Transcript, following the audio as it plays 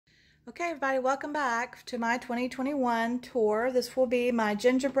Okay, everybody, welcome back to my 2021 tour. This will be my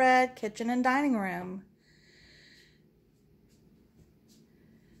gingerbread kitchen and dining room.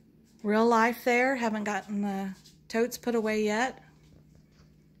 Real life there. Haven't gotten the totes put away yet.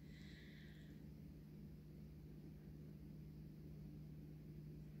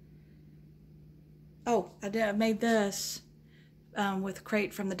 Oh, I made this with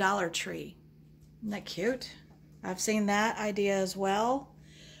crate from the Dollar Tree. Isn't that cute? I've seen that idea as well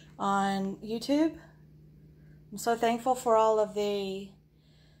on YouTube. I'm so thankful for all of the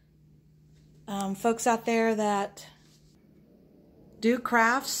folks out there that do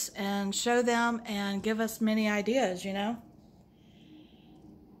crafts and show them and give us many ideas, you know.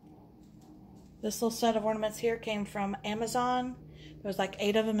 This little set of ornaments here came from Amazon. There was like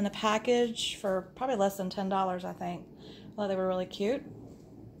 8 of them in a package for probably less than $10, I think. Well, they were really cute.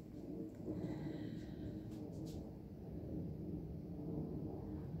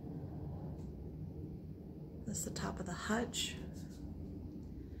 This is the top of the hutch.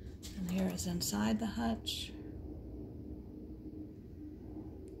 And here is inside the hutch.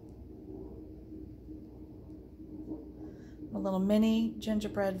 A little mini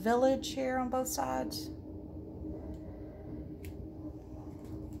gingerbread village here on both sides.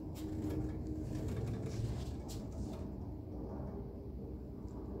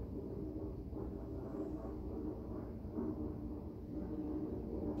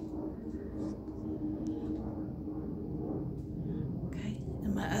 Okay,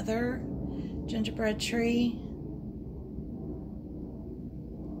 and my other gingerbread tree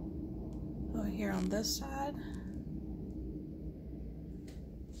over here on this side.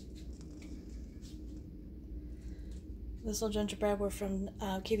 This little gingerbread were from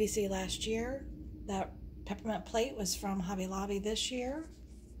QVC last year. That peppermint plate was from Hobby Lobby this year.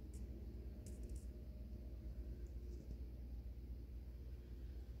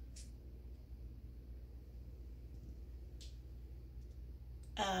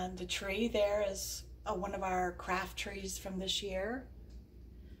 And the tree there is one of our craft trees from this year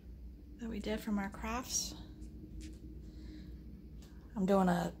that we did from our crafts. I'm doing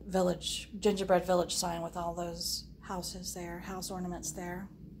a gingerbread village sign with all those houses there, house ornaments there.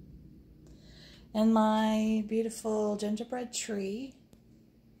 And my beautiful gingerbread tree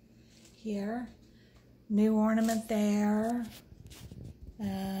here. New ornament there.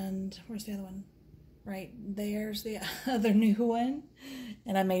 And where's the other one? Right there's the other new one.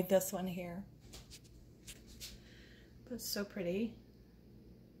 And I made this one here. But it's so pretty.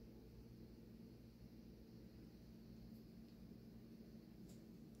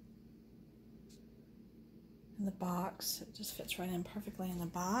 In the box. It just fits right in perfectly in the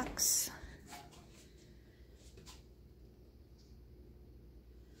box.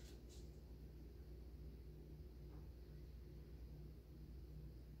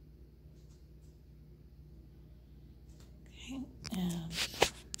 Okay,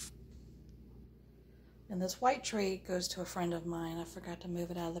 and this white tree goes to a friend of mine. I forgot to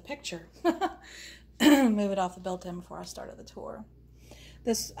move it out of the picture. Move it off the built-in before I started the tour.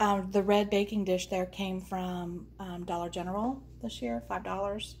 This, the red baking dish there came from Dollar General this year,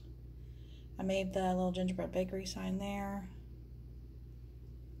 $5. I made the little gingerbread bakery sign there.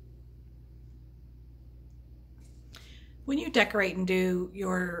 When you decorate and do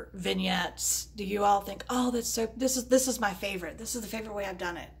your vignettes, do you all think, oh, this is my favorite. This is the favorite way I've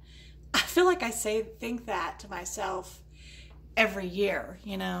done it. I feel like I think that to myself every year,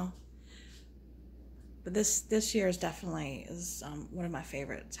 you know. But this year's definitely is one of my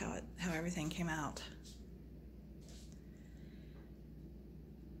favorites, how everything came out.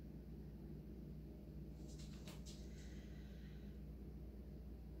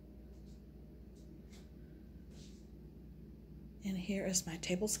 And here is my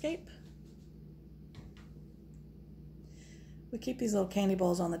tablescape. We keep these little candy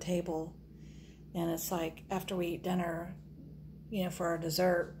bowls on the table, and it's like after we eat dinner, you know, for our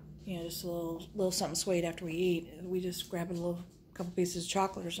dessert, you know, just a little something sweet after we eat. We just grab a couple pieces of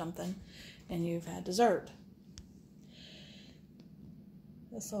chocolate or something, and you've had dessert.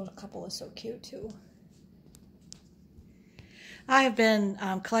 This little couple is so cute too. I have been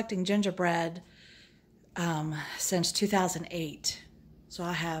collecting gingerbread since 2008, so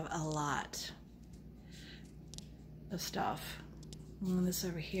I have a lot of stuff. And this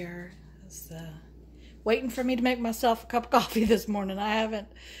over here is waiting for me to make myself a cup of coffee this morning. I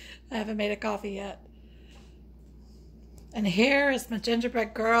haven't made a coffee yet. And here is my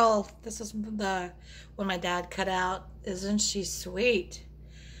gingerbread girl. This is the one my dad cut out. Isn't she sweet?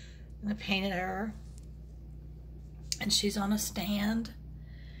 And I painted her. And she's on a stand.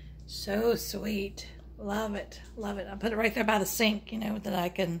 So sweet. Love it. Love it. I put it right there by the sink, you know, that I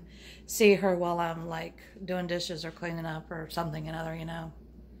can see her while I'm like doing dishes or cleaning up or something another, you know.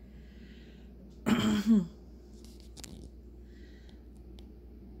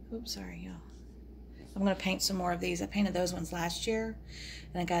 Oops, sorry, y'all. I'm going to paint some more of these. I painted those ones last year,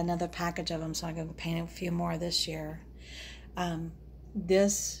 and I got another package of them, so I'm going to paint a few more this year.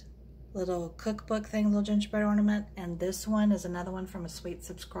 This little cookbook thing, little gingerbread ornament, and this one is another one from a sweet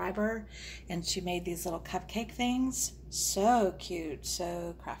subscriber, and she made these little cupcake things. So cute,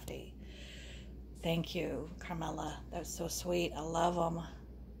 so crafty. Thank you, Carmela. That was so sweet. I love them.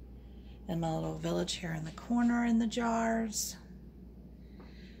 And my little village here in the corner in the jars.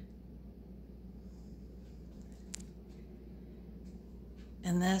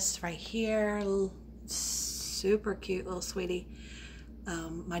 And this right here, super cute little sweetie.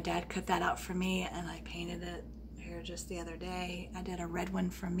 My dad cut that out for me, and I painted it here just the other day. I did a red one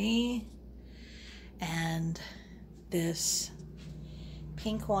for me, and this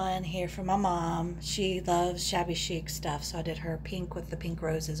pink one here for my mom. She loves shabby chic stuff, so I did her pink with the pink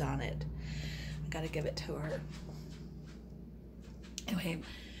roses on it. I gotta give it to her. Anyway,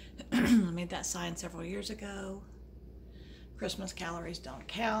 I made that sign several years ago. Christmas calories don't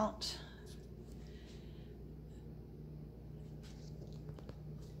count.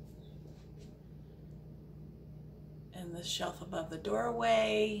 And the shelf above the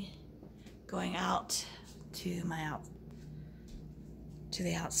doorway, going out to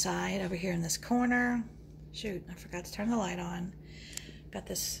the outside over here in this corner. Shoot, I forgot to turn the light on. Got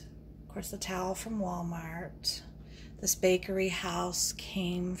this, of course, the towel from Walmart. This bakery house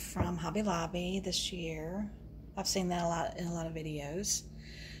came from Hobby Lobby this year. I've seen that a lot in a lot of videos.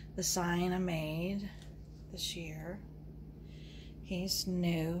 The sign I made this year. He's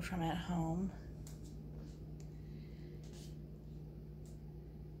new from at home.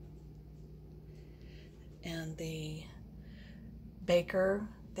 And the baker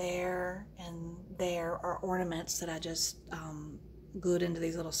there and there are ornaments that I just glued into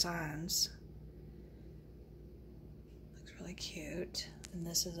these little signs. Looks really cute. And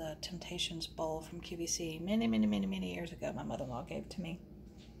this is a Temptations bowl from QVC many years ago. My mother-in-law gave to me.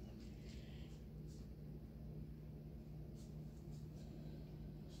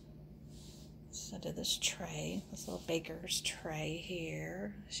 So I did this tray, this little baker's tray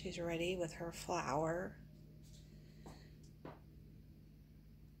here. She's ready with her flour.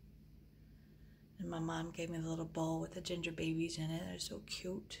 And my mom gave me the little bowl with the ginger babies in it. They're so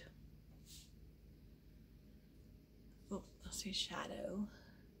cute. Oh, I see shadow.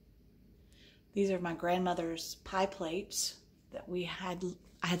 These are my grandmother's pie plates that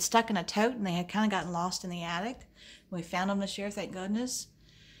I had stuck in a tote, and they had kind of gotten lost in the attic. We found them this year, thank goodness.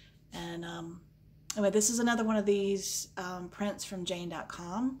 And anyway, this is another one of these prints from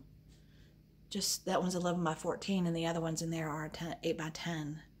Jane.com. Just that one's 11 by 14, and the other ones in there are 8 by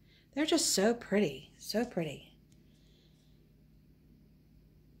 10. They're just so pretty, so pretty.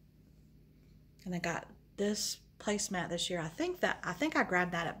 And I got this placemat this year. I think I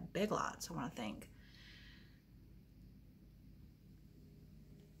grabbed that at Big Lots, I want to think.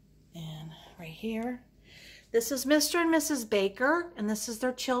 And right here, this is Mr. and Mrs. Baker, and this is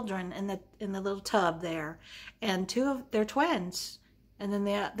their children in the little tub there, and two of their twins, and then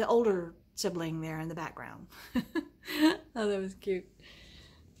the older sibling there in the background. Oh, that was cute.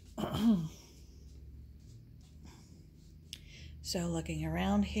 So looking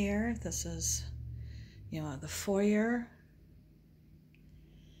around here, this is, you know, the foyer.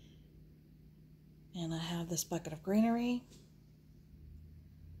 And I have this bucket of greenery.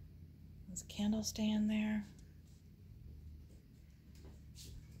 There's a candle stand there.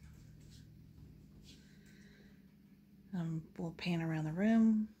 We'll pan around the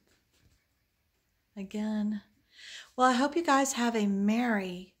room again. Well, I hope you guys have a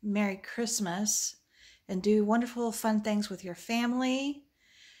Merry Christmas and do wonderful, fun things with your family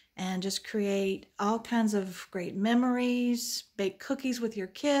and just create all kinds of great memories. Bake cookies with your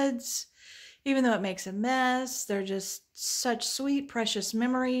kids, even though it makes a mess. They're just such sweet, precious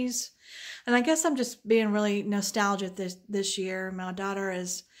memories. And I guess I'm just being really nostalgic this year. My daughter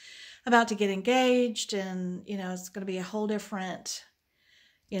is about to get engaged, and, you know, it's going to be a whole different,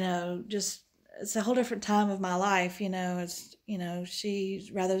 you know, just, it's a whole different time of my life, you know. It's, you know, she'd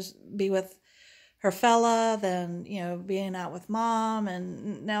rather be with her fella than, you know, being out with mom.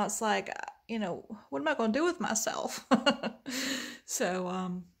 And now it's like, you know, what am I going to do with myself?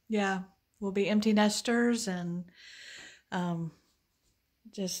 So, yeah, we'll be empty nesters, and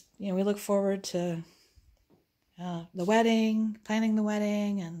just, you know, we look forward to the wedding, planning the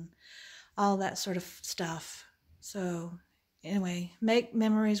wedding, and all that sort of stuff. So anyway, make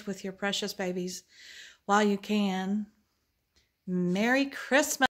memories with your precious babies while you can. Merry Christmas.